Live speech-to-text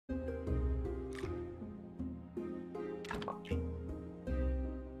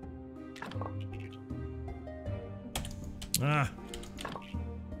Ah.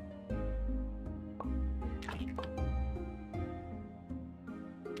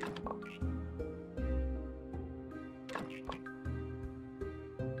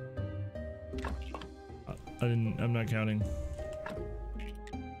 I'm not counting.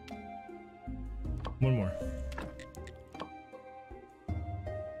 One more.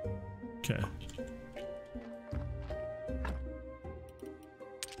 Okay.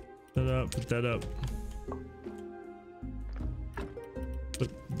 Put that up, put that up.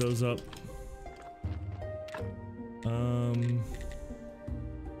 Put those up.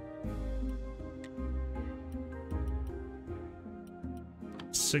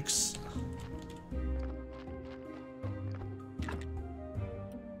 6.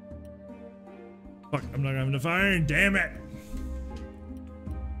 Fuck, I'm not gonna have enough iron, damn it!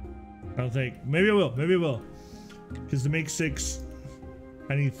 I don't think. Maybe I will, maybe I will. Because to make 6,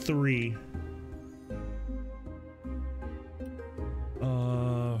 I need 3.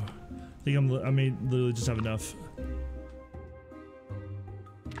 I think I may literally just have enough.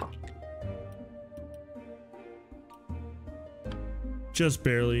 Just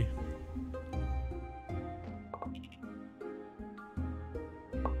barely.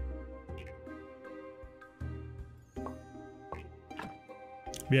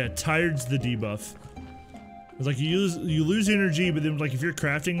 Yeah, tired's the debuff. It's like you lose energy, but then like if you're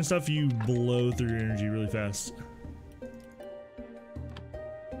crafting and stuff, you blow through your energy really fast.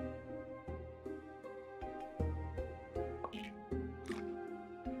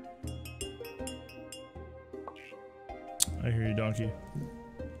 I hear you, donkey.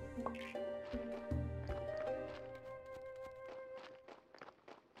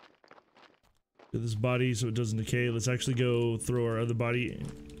 Get this body so it doesn't decay. Let's actually go throw our other body,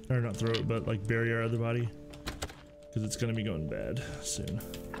 or not throw it, but like bury our other body, because it's gonna be going bad soon.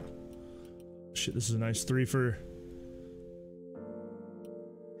 Shit, this is a nice 3 for.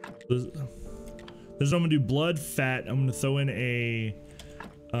 This is I'm gonna do blood, fat. I'm gonna throw in a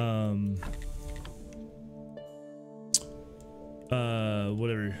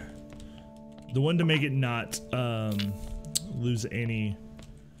whatever, the one to make it not lose any.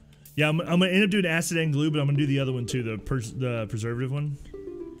 Yeah, I'm gonna end up doing acid and glue, but I'm gonna do the other one too, the preservative one.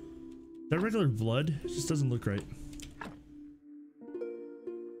 Is that regular blood? It just doesn't look right.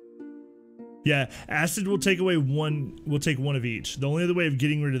 Yeah, acid will take away one. We'll take one of each. The only other way of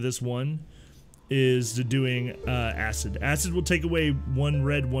getting rid of this one is to doing acid. Acid will take away 1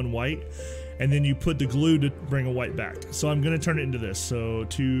 red, 1 white, and then you put the glue to bring a white back. So I'm gonna turn it into this. So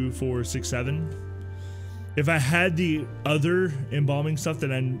 2, 4, 6, 7. If I had the other embalming stuff that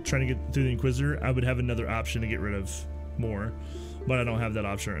I'm trying to get through the Inquisitor, I would have another option to get rid of more, but I don't have that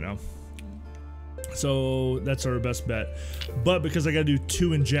option right now. So that's our best bet. But because I gotta do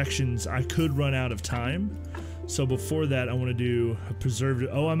 2 injections, I could run out of time. So before that, I wanna do a preservative.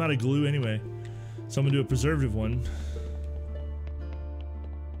 Oh, I'm out of glue anyway. So I'm gonna do a preservative one.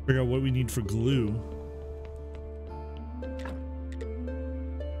 Figure out what we need for glue.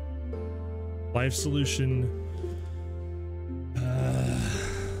 Life solution.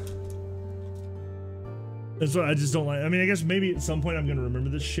 That's what I just don't like. I mean, I guess maybe at some point I'm gonna remember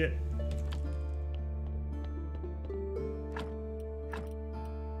this shit.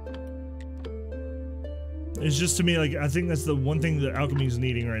 It's just, to me, like, I think that's the one thing that alchemy is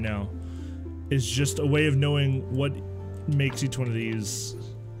needing right now. Is just a way of knowing what makes each one of these.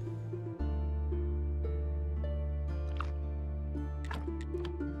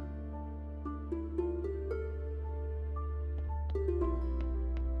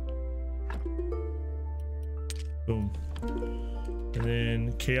 Boom. And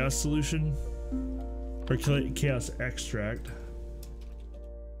then chaos solution, or chaos extract.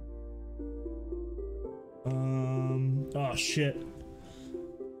 Oh shit.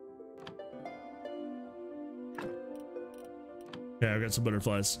 Yeah, I got some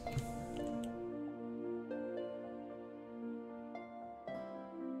butterflies.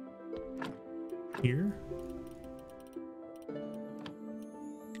 Here?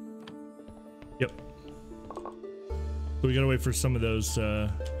 Yep. So we gotta wait for some of those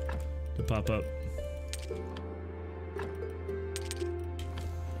to pop up.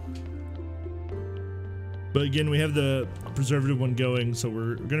 But again, we have the preservative one going, so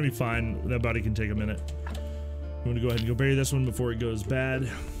we're gonna be fine. That body can take a minute. I'm gonna go ahead and go bury this one before it goes bad.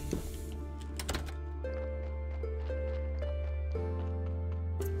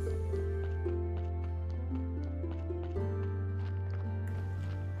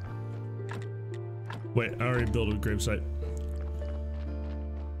 Wait, I already built a gravesite.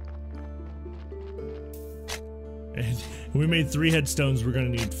 And we made 3 headstones, we're gonna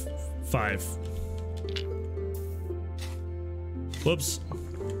need 5. Whoops.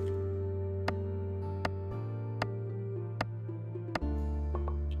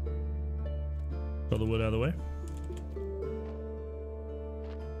 Throw the wood out of the way.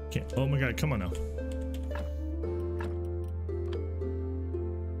 Can't. Oh my god, come on now.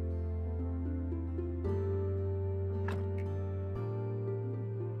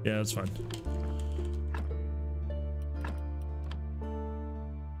 Yeah, that's fine.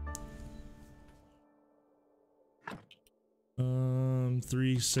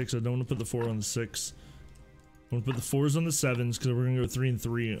 3, 6. I don't want to put the 4 on the 6. I want to put the 4s on the 7s because we're gonna go 3 and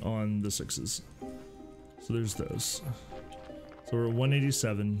 3 on the 6s. So there's those. So we're at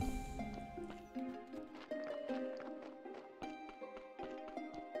 187.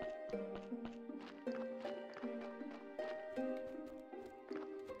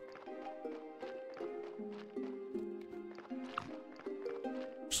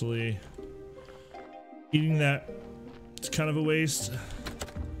 Actually, eating that, it's kind of a waste.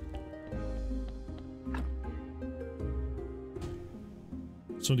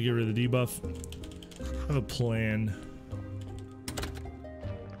 Just want to get rid of the debuff. I have a plan.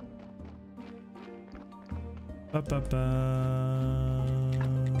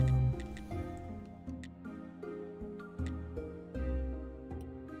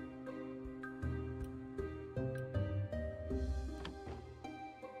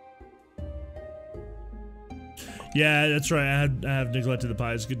 Yeah, that's right. I have neglected the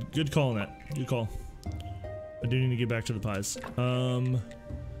pies. Good call on that. Good call. I do need to get back to the pies.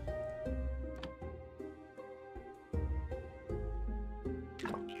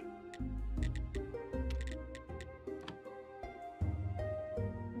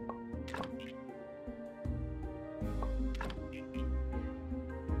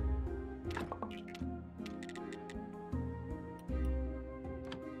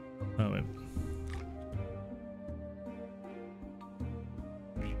 Oh wait.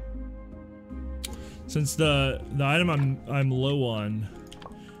 Since the item I'm low on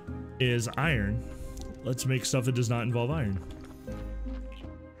is iron, let's make stuff that does not involve iron.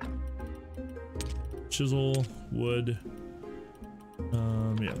 Chisel, wood.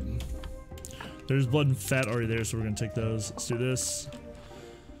 Yeah. There's blood and fat already there, so we're gonna take those. Let's do this.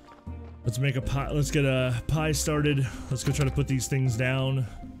 Let's make a pie. Let's get a pie started. Let's go try to put these things down.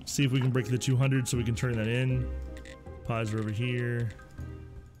 See if we can break the 200 so we can turn that in. Pies are over here.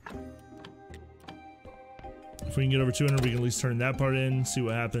 If we can get over 200, we can at least turn that part in, see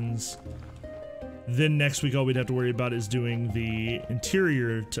what happens. Then next week, all we'd have to worry about is doing the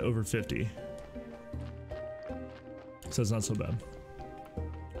interior to over 50. So it's not so bad.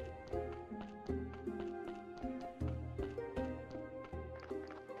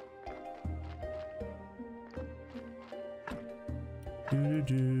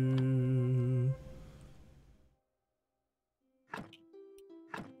 Doo-doo-doo.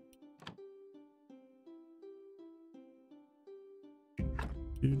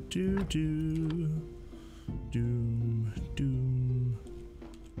 Do-do-do. Doom, doom.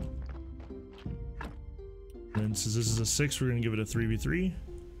 And since this is a 6, we're gonna give it a 3v3.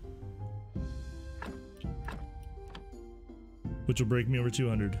 Which will break me over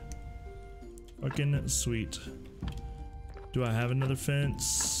 200. Fucking sweet. Do I have another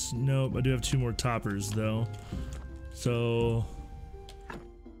fence? Nope, I do have 2 more toppers though. So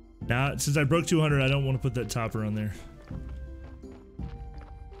now, since I broke 200, I don't want to put that topper on there.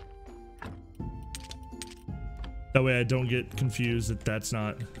 That way I don't get confused that that's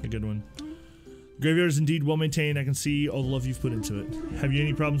not a good one. Graveyard is indeed well maintained. I can see all the love you've put into it. Have you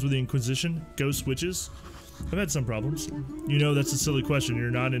any problems with the Inquisition? Ghost witches? I've had some problems. You know, that's a silly question.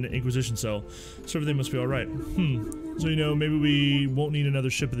 You're not in an Inquisition cell, so everything must be alright. So, you know, maybe we won't need another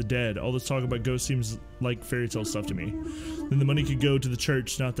Ship of the Dead. All this talk about ghosts seems like fairy tale stuff to me. Then the money could go to the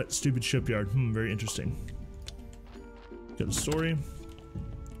church, not that stupid shipyard. Very interesting. Got the story.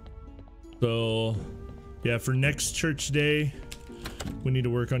 So, yeah, for next church day, we need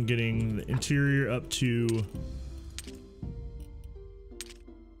to work on getting the interior up to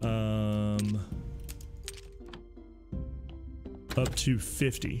up to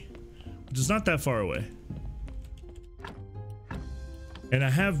 50, which is not that far away. And I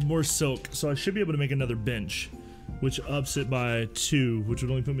have more silk, so I should be able to make another bench, which ups it by 2, which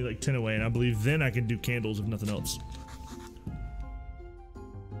would only put me like 10 away, and I believe then I can do candles if nothing else.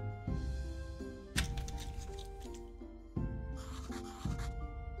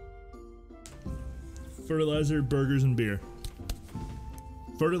 Fertilizer, burgers, and beer.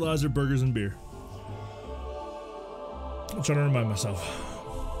 Fertilizer, burgers, and beer. I'm trying to remind myself.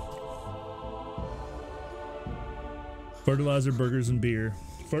 Fertilizer, burgers, and beer.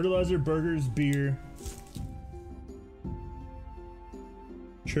 Fertilizer, burgers, beer.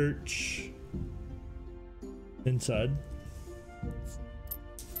 church inside.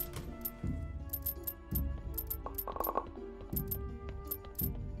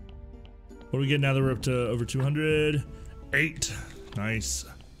 What do we get now that we're up to over 200? 8. Nice.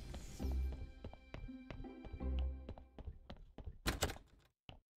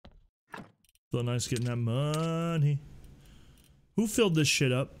 So nice getting that money. Who filled this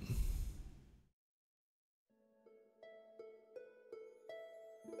shit up?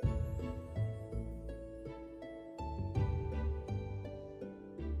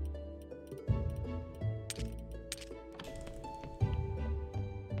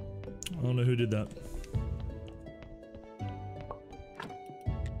 I don't know who did that.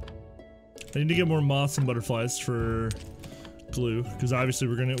 I need to get more moths and butterflies for glue, because obviously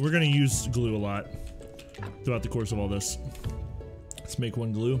we're gonna use glue a lot throughout the course of all this. Let's make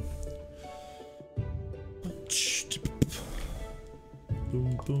one glue.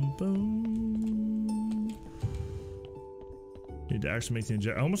 Boom, boom, boom. Need to actually make the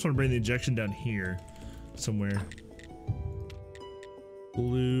injection. I almost want to bring the injection down here somewhere.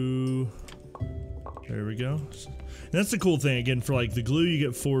 Glue. There we go. And that's the cool thing, again, for like the glue, you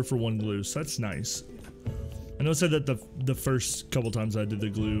get 4 for 1 glue, so that's nice. I know I said that the first couple times I did the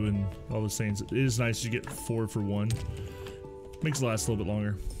glue and all those things, it is nice to get 4 for 1. Makes it last a little bit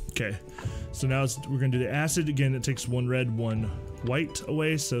longer. Okay, so now we're gonna do the acid again. It takes 1 red, 1 white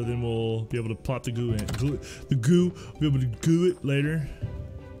away, so then we'll be able to plop the glue in. Be able to glue it later.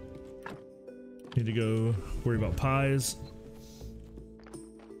 Need to go worry about pies.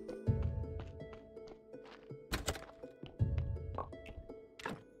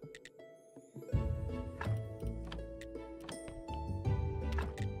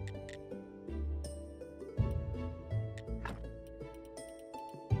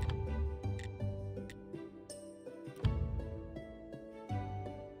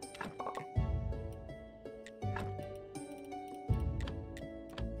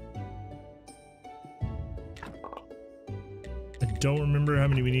 Don't remember how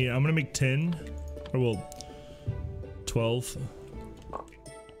many we need. I'm gonna make 10, or well, 12.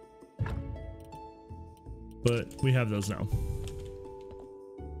 But we have those now.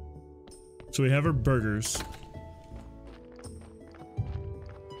 So we have our burgers.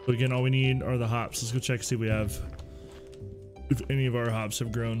 So again, all we need are the hops. Let's go check and see if any of our hops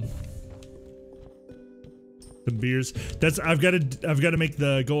have grown. The beers. I've got to make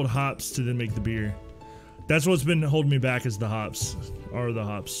the gold hops to then make the beer. That's what's been holding me back, is the hops. Or the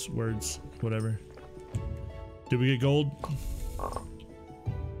hops words, whatever. Did we get gold?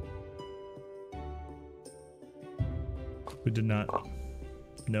 We did not.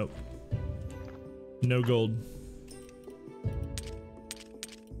 Nope. No gold.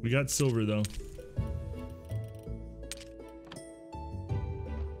 We got silver though.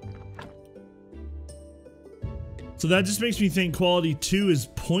 So that just makes me think quality 2 is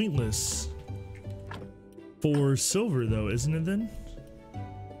pointless for silver though, isn't it then?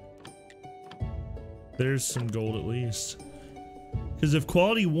 There's some gold at least. Because if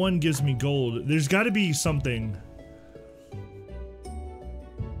quality 1 gives me gold, there's got to be something.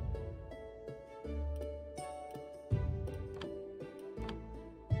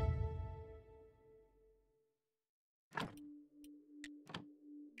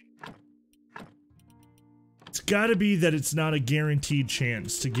 It's got to be that it's not a guaranteed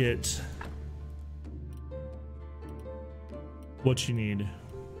chance to get what you need.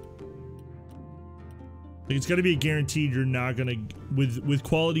 Like, it's got to be a guaranteed you're not gonna with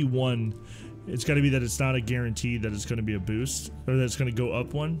quality 1. It's got to be that it's not a guarantee that it's going to be a boost, or that it's going to go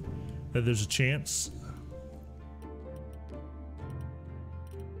up 1, that there's a chance.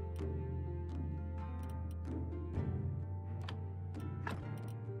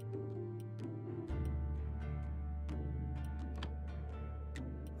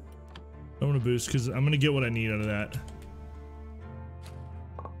 I want to boost because I'm going to get what I need out of that.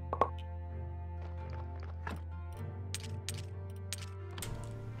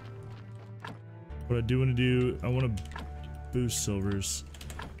 What I do want to do, I want to boost silvers.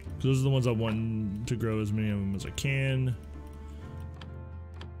 Those are the ones I want to grow as many of them as I can.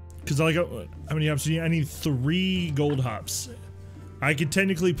 Because how many hops do you need? I need 3 gold hops. I could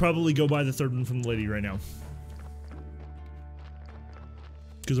technically probably go buy the 3rd one from the lady right now.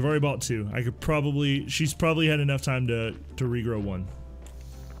 Because I've already bought 2. I could probably, she's probably had enough time to regrow 1.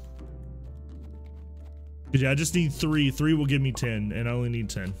 Because yeah, I just need 3. 3 will give me 10, and I only need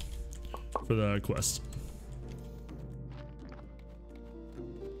 10 for the quest.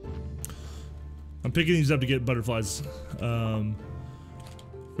 I'm picking these up to get butterflies for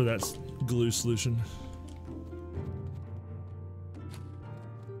that glue solution.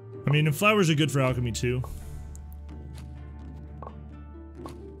 I mean, and flowers are good for alchemy too.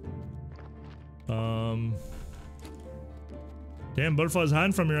 Damn, butterfly's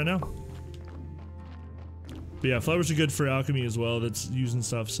hiding from me right now. But yeah, flowers are good for alchemy as well. That's using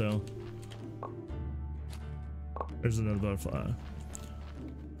stuff, so. There's another butterfly.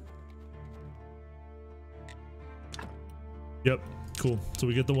 Yep, cool. So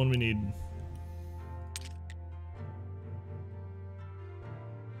we get the one we need.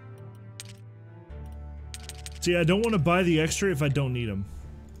 See, I don't want to buy the extra if I don't need them.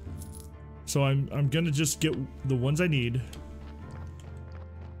 So I'm gonna just get the ones I need.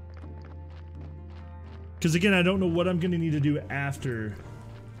 Because again, I don't know what I'm gonna need to do after.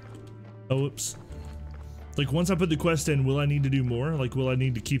 Oh, whoops. Like once I put the quest in, will I need to do more? Like, will I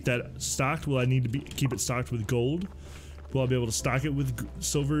need to keep that stocked? Will I need to keep it stocked with gold? Will I be able to stock it with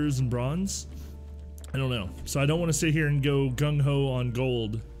silvers and bronze? I don't know. So I don't want to sit here and go gung-ho on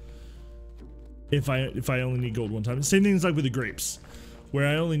gold if I only need gold one time. Same thing as like with the grapes, where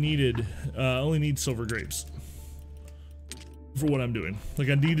I only need silver grapes for what I'm doing. Like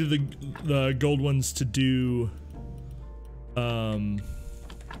I needed the gold ones to do like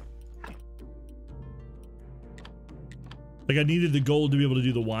I needed the gold to be able to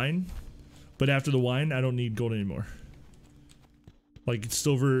do the wine, but after the wine I don't need gold anymore. Like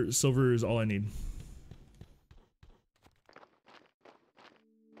silver is all I need.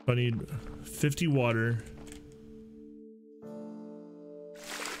 I need 50 water. I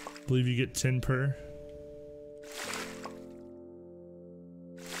believe you get 10 per.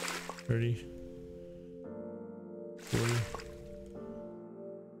 30. 40.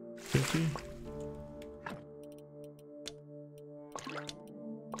 50.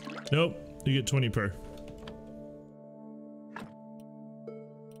 Nope, you get 20 per.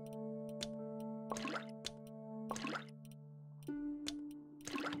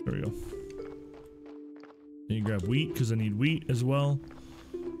 There we go. Then you grab wheat because I need wheat as well.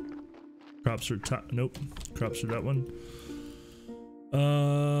 Crops are top. Nope, crops are that one. I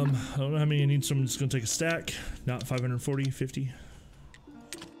don't know how many I need, so I'm just gonna take a stack. Not 540, 50.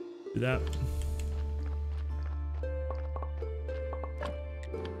 Do that.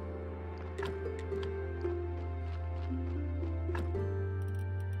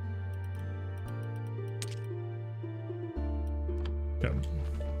 Okay.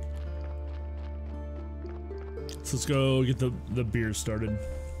 So let's go get the beer started.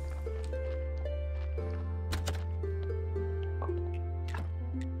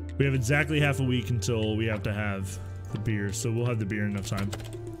 We have exactly half a week until we have to have the beer, so we'll have the beer in enough time.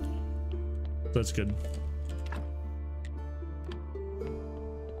 That's good.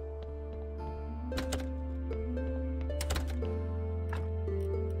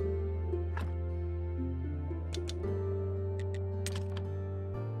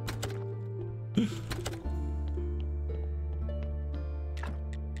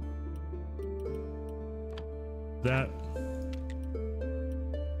 That.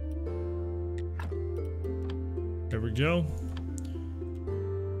 There we go.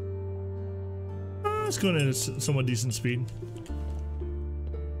 Let's go in at a somewhat decent speed.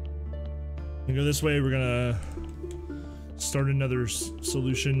 We go this way. We're gonna start another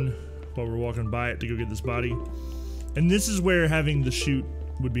solution while we're walking by it to go get this body. And this is where having the chute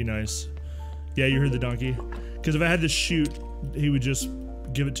would be nice. Yeah, you heard the donkey. Because if I had the chute, he would just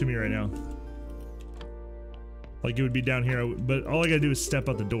give it to me right now. Like it would be down here, but all I gotta do is step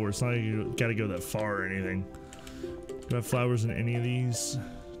out the door. It's not like you gotta go that far or anything. Do I have flowers in any of these?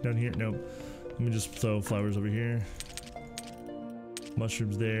 Down here? Nope. Let me just throw flowers over here.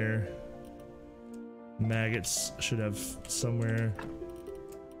 Mushrooms there. Maggots should have somewhere.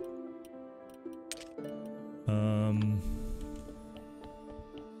 I'm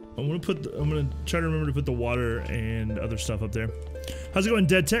gonna try to remember to put the water and other stuff up there. How's it going,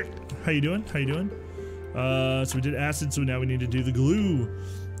 Dead Tech? How you doing? How you doing? So we did acid, so now we need to do the glue,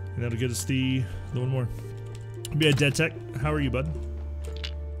 and that'll get us the one more. Be a Dead Tech. How are you, bud?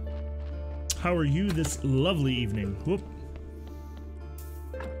 How are you this lovely evening? Whoop.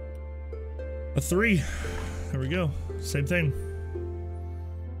 A 3. There we go. Same thing.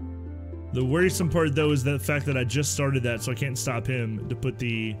 The worrisome part though is the fact that I just started that, so I can't stop him to put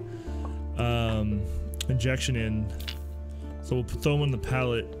the injection in. So we'll throw him on the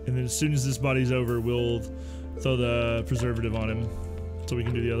pallet, and then as soon as this body's over, we'll throw the preservative on him, so we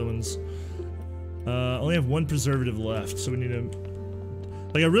can do the other ones. I only have 1 preservative left, so we need to...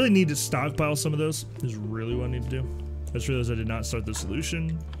 Like, I really need to stockpile some of those, is really what I need to do. I just realized I did not start the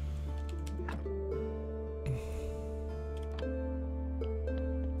solution.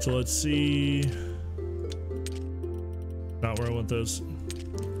 So let's see... Not where I want those.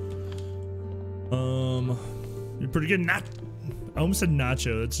 You're pretty good. I almost said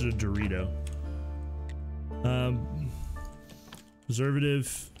nacho. That's a Dorito.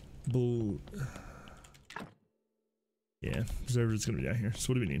 Preservative. Yeah, preservative's gonna be down here.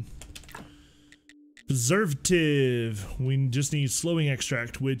 So what do we need? Preservative. We just need slowing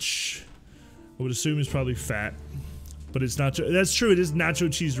extract, which I would assume is probably fat, but it's nacho. That's true. It is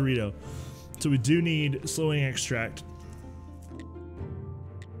nacho cheese Dorito. So we do need slowing extract.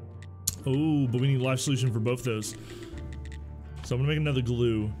 Oh, but we need life solution for both those. So I'm gonna make another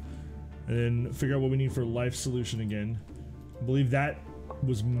glue and then figure out what we need for life solution again. I believe that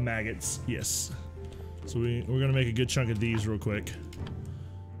was maggots. Yes. So we're gonna make a good chunk of these real quick,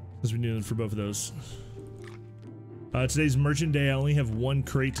 because we need them for both of those. Today's merchant day. I only have one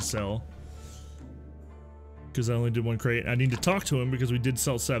crate to sell, because I only did one crate. I need to talk to him because we did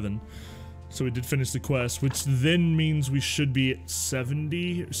sell 7. So we did finish the quest, which then means we should be at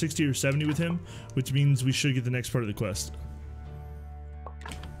 60 or 70 with him, which means we should get the next part of the quest.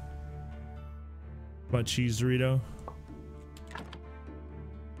 My cheese Dorito.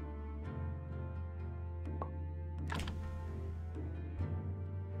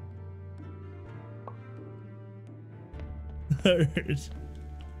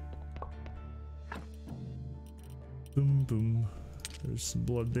 Boom, boom. There's some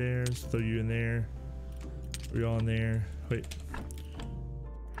blood there. Let's throw you in there. Throw you all in there. Wait.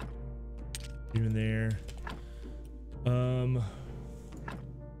 You in there.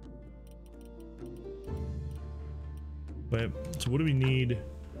 But so what do we need?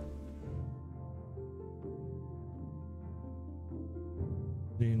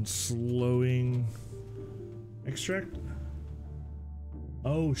 In slowing extract.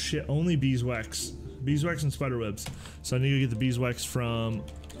 Oh shit! Only beeswax. Beeswax and spider webs. So I need to get the beeswax from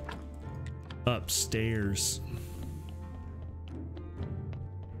upstairs.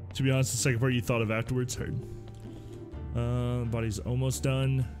 To be honest, the second part you thought of afterwards. Heard. Body's almost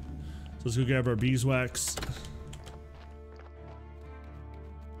done. So let's go grab our beeswax.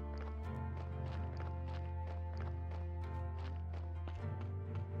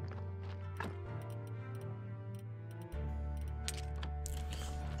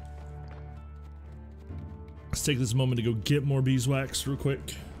 Let's take this moment to go get more beeswax real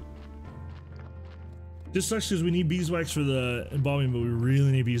quick. This sucks because we need beeswax for the embalming, but we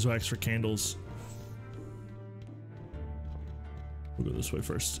really need beeswax for candles. We'll go this way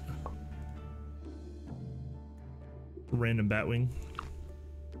first. Random batwing.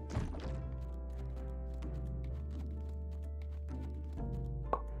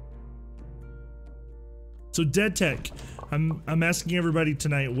 So Dead Tech, I'm asking everybody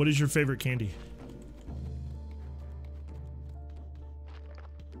tonight, what is your favorite candy?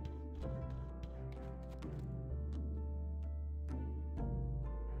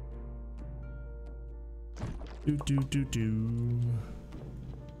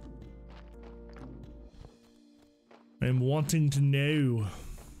 I'm wanting to know.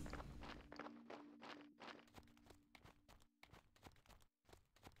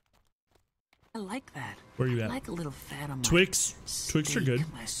 I like that. Where are you at? I like a little fat on my Twix. Twix are good.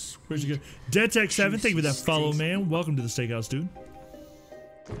 Twix are good. Dead Tech 7, thank you for that follow, man. Welcome to the steakhouse, dude.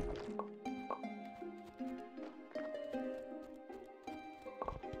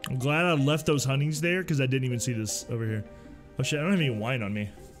 I'm glad I left those honeys there because I didn't even see this over here. Oh shit, I don't have any wine on me.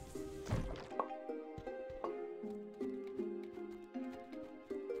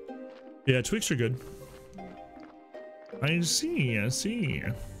 Yeah, Twix are good. I see.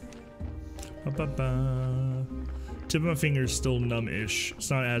 Ba-ba-ba. Tip of my finger is still numb-ish.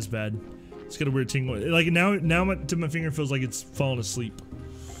 It's not as bad. It's got a weird tingle. Like now my tip of my finger feels like it's falling asleep.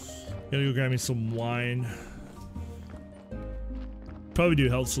 Gotta go grab me some wine. Probably do a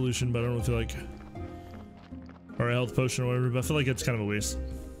health solution, but I don't really feel like, or a health potion or whatever, but I feel like it's kind of a waste.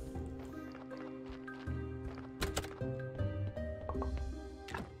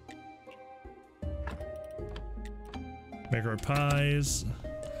 Make our pies.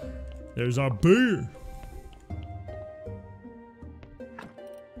 There's our beer.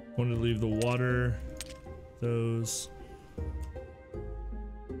 Wanted to leave the water. Those.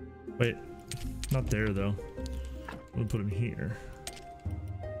 Wait, not there though. I'm gonna put them here.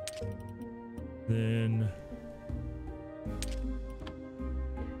 Then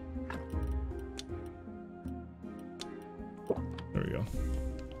there we go.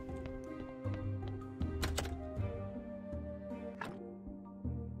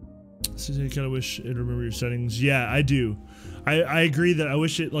 So I kind of wish it remember your settings. Yeah, I do. I agree that I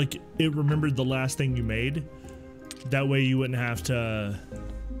wish it remembered the last thing you made. That way you wouldn't have to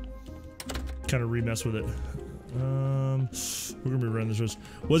kind of remess with it. We're gonna be running this roast.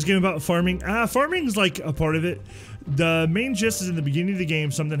 What's the game about farming? Farming's like a part of it. The main gist is in the beginning of the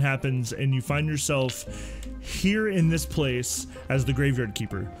game, something happens and you find yourself here in this place as the graveyard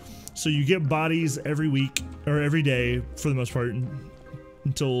keeper. So you get bodies every week or every day for the most part,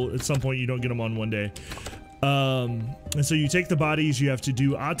 until at some point you don't get them on one day. And so you take the bodies, you have to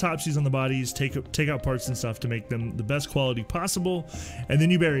do autopsies on the bodies, take out parts and stuff to make them the best quality possible, and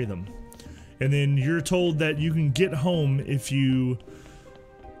then you bury them. And then you're told that you can get home if you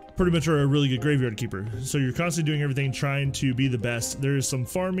pretty much are a really good graveyard keeper. So you're constantly doing everything, trying to be the best. There's some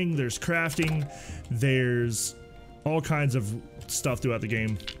farming, there's crafting, there's all kinds of stuff throughout the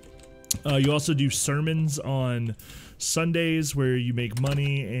game. You also do sermons on Sundays where you make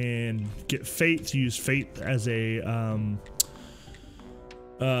money and get fate. You use fate as a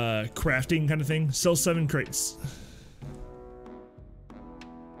crafting kind of thing. Sell 7 crates.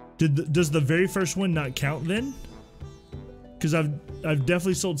 Does the very first one not count then? Because I've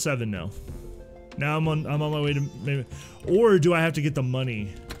definitely sold 7 now. Now I'm on my way to maybe, or do I have to get the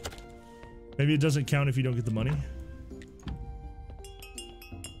money? Maybe it doesn't count if you don't get the money.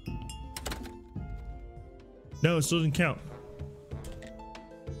 No, it still doesn't count.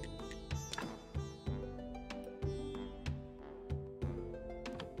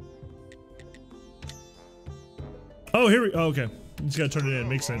 Oh, here we. Oh, okay. Just gotta turn it in.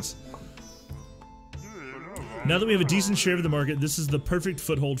 Makes sense. Now that we have a decent share of the market, this is the perfect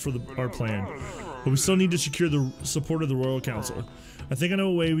foothold for our plan. But we still need to secure the support of the Royal Council. I think I know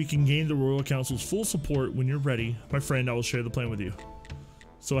a way we can gain the Royal Council's full support. When you're ready, my friend, I will share the plan with you.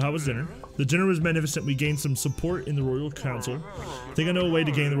 So how was dinner? The dinner was magnificent. We gained some support in the Royal Council. I think I know a way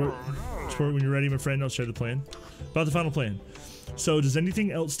to gain the support. When you're ready, my friend, I'll share the plan. About the final plan. So does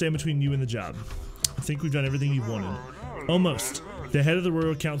anything else stand between you and the job? I think we've done everything you've wanted. Almost. The head of the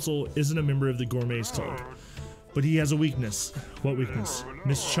Royal Council isn't a member of the Gourmets Club. But he has a weakness. What weakness?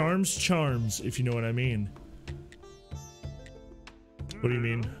 Miss Charm's charms, if you know what I mean. What do you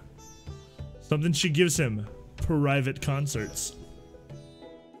mean? Something she gives him. Private concerts.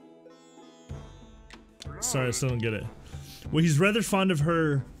 Sorry, I still don't get it. Well, he's rather fond of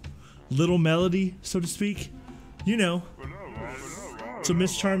her little melody, so to speak. You know. So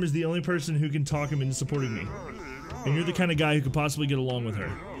Miss Charm is the only person who can talk him into supporting me. And you're the kind of guy who could possibly get along with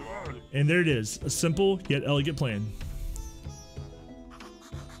her. And there it is. A simple yet elegant plan.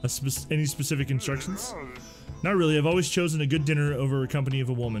 Any specific instructions? Not really. I've always chosen a good dinner over a company of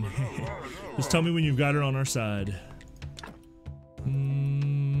a woman. Just tell me when you've got her on our side.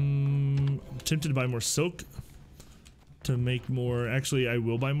 I'm tempted to buy more silk. To make more... Actually, I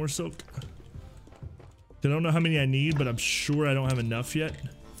will buy more silk. I don't know how many I need, but I'm sure I don't have enough yet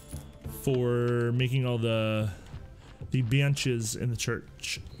for making all the benches in the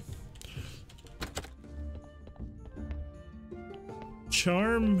church.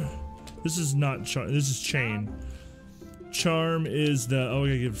 Charm. This is not charm. This is chain. Charm is the. Oh, I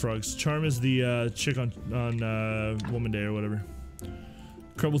gotta give frogs. Charm is the chick on Woman Day or whatever.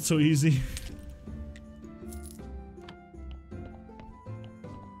 Crumbled so easy.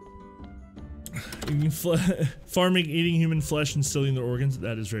 Farming, eating human flesh, and stealing their organs.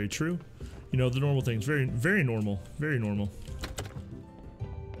 That is very true. You know, the normal things. Very, very normal. Very normal.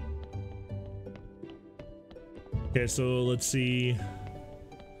 Okay, so let's see.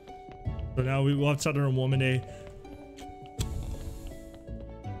 So now we will have to start on Woman Day.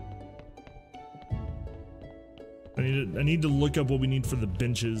 I need to look up what we need for the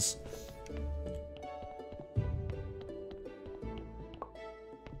benches.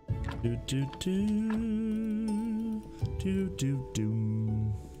 Do do do do do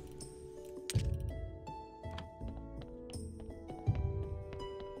do.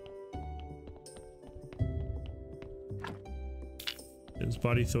 His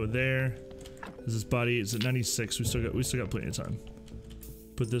body, throw it there. This body is at 96. We still got plenty of time.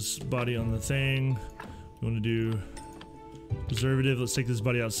 Put this body on the thing. We want to do preservative. Let's take this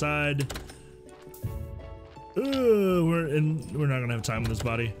body outside. We're not gonna have time with this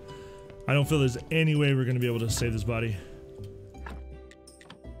body. I don't feel there's any way we're gonna be able to save this body.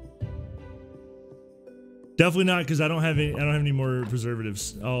 Definitely not, because I don't have any more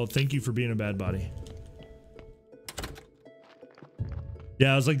preservatives. Oh, thank you for being a bad body.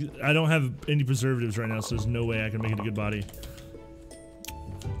 Yeah, I was like, I don't have any preservatives right now, so there's no way I can make it a good body.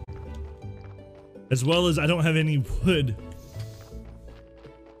 As well as I don't have any wood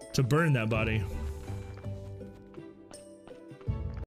to burn that body.